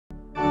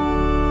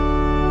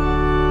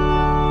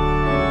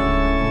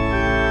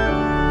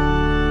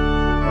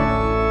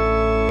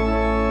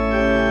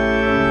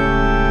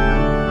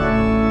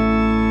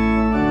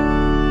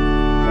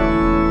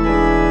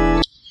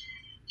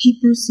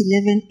Hebrews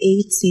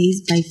 11:8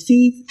 says, by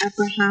faith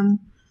Abraham,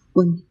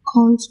 when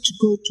called to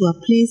go to a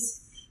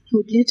place he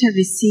would later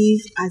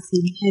receive as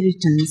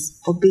inheritance,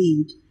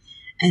 obeyed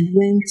and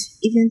went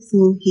even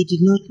though he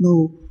did not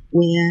know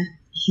where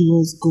he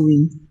was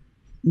going.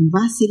 In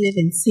verse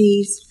 11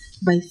 says,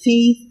 by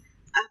faith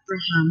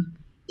Abraham,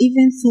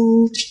 even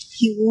though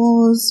he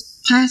was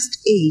past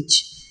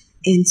age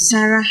and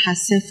Sarah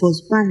herself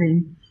was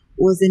barren,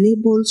 was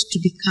enabled to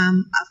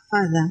become a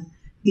father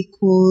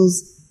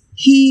because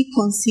he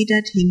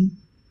considered him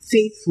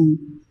faithful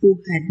who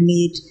had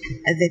made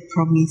the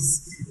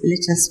promise.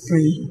 Let us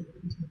pray.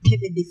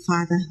 Heavenly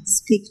Father,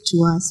 speak to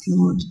us,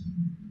 Lord.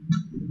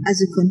 As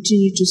we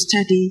continue to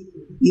study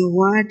your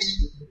word,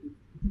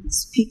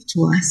 speak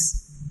to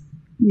us.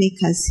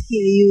 Make us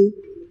hear you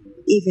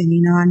even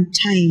in our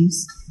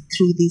times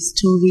through the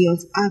story of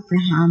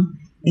Abraham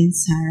and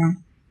Sarah.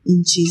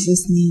 In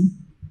Jesus' name,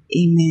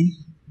 amen.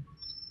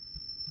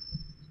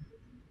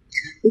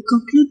 We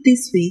conclude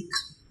this week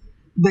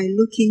by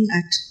looking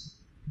at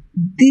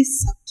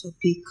this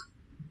subtopic,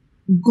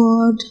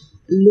 God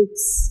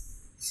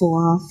looks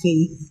for our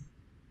faith.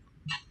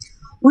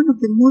 One of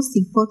the most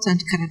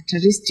important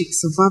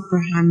characteristics of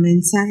Abraham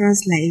and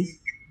Sarah's life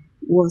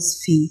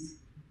was faith.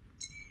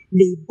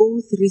 They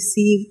both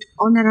received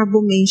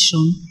honorable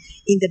mention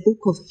in the book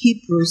of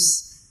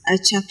Hebrews,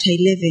 chapter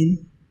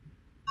 11,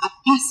 a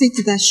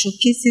passage that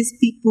showcases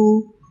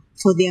people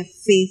for their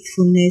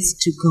faithfulness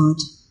to God.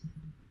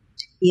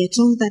 We are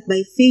told that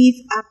by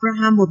faith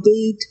Abraham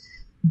obeyed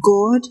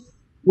God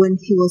when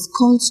he was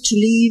called to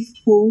leave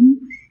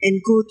home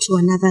and go to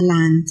another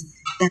land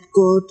that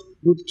God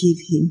would give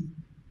him.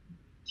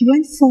 He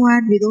went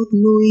forward without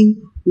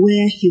knowing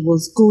where he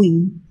was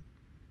going.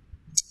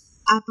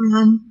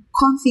 Abraham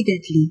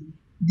confidently,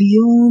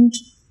 beyond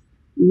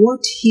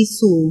what he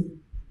saw,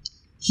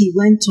 he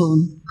went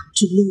on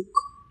to look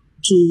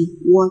to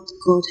what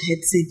God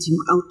had sent him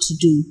out to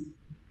do.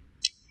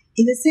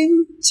 In the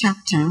same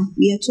chapter,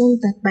 we are told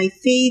that by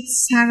faith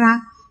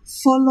Sarah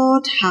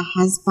followed her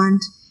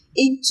husband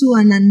into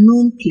an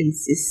unknown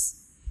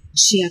places.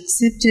 She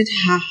accepted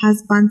her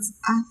husband's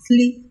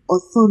earthly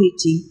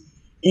authority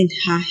and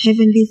her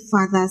heavenly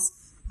Father's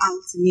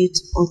ultimate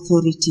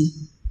authority.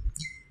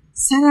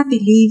 Sarah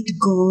believed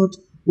God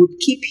would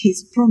keep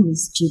his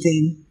promise to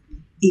them,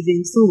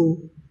 even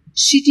though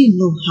she didn't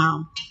know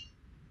how.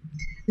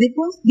 They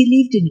both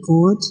believed in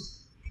God,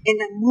 and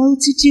a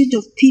multitude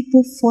of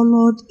people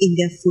followed in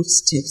their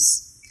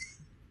footsteps.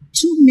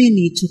 Too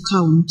many to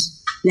count,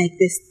 like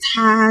the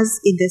stars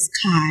in the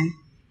sky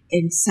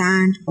and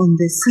sand on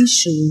the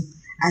seashore,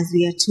 as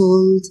we are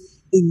told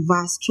in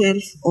verse 12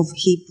 of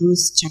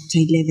Hebrews chapter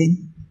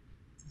 11.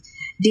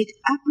 Did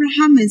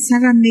Abraham and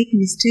Sarah make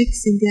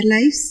mistakes in their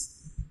lives?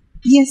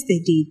 Yes, they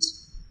did.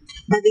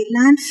 But they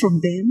learned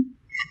from them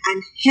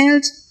and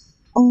held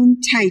on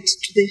tight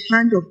to the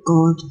hand of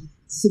God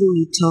through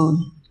it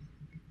all.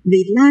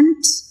 They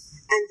learned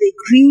and they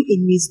grew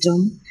in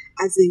wisdom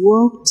as they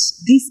walked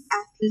this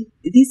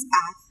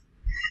earth,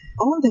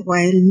 all the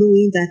while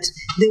knowing that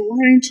they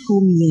weren't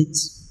home yet.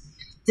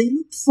 They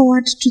looked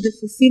forward to the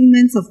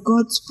fulfillment of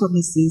God's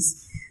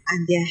promises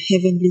and their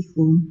heavenly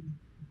home.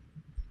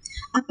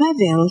 Above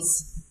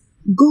else,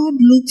 God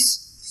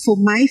looks for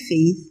my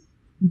faith.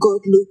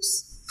 God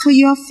looks for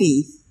your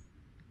faith.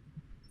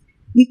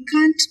 We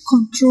can't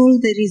control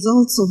the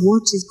results of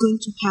what is going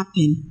to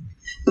happen,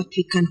 but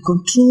we can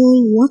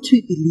control what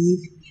we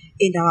believe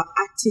and our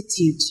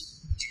attitude.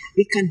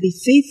 We can be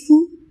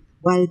faithful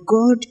while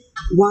God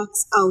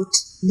works out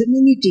the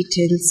many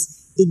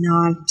details in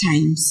our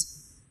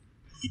times.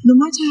 No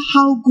matter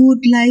how good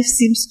life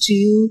seems to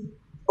you,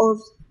 or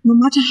no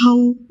matter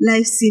how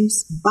life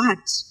seems bad,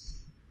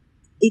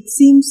 it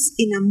seems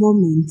in a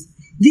moment,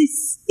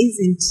 this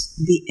isn't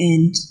the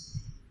end.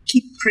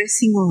 Keep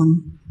pressing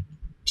on.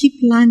 Keep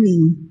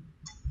learning.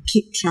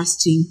 Keep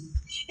trusting.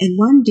 And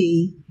one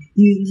day,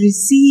 you will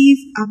receive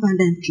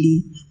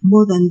abundantly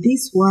more than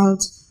this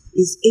world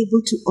is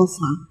able to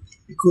offer,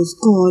 because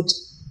God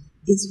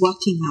is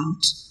working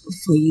out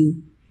for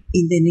you.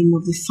 In the name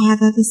of the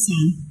Father, the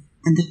Son,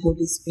 and the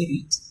Holy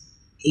Spirit.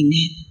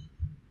 Amen.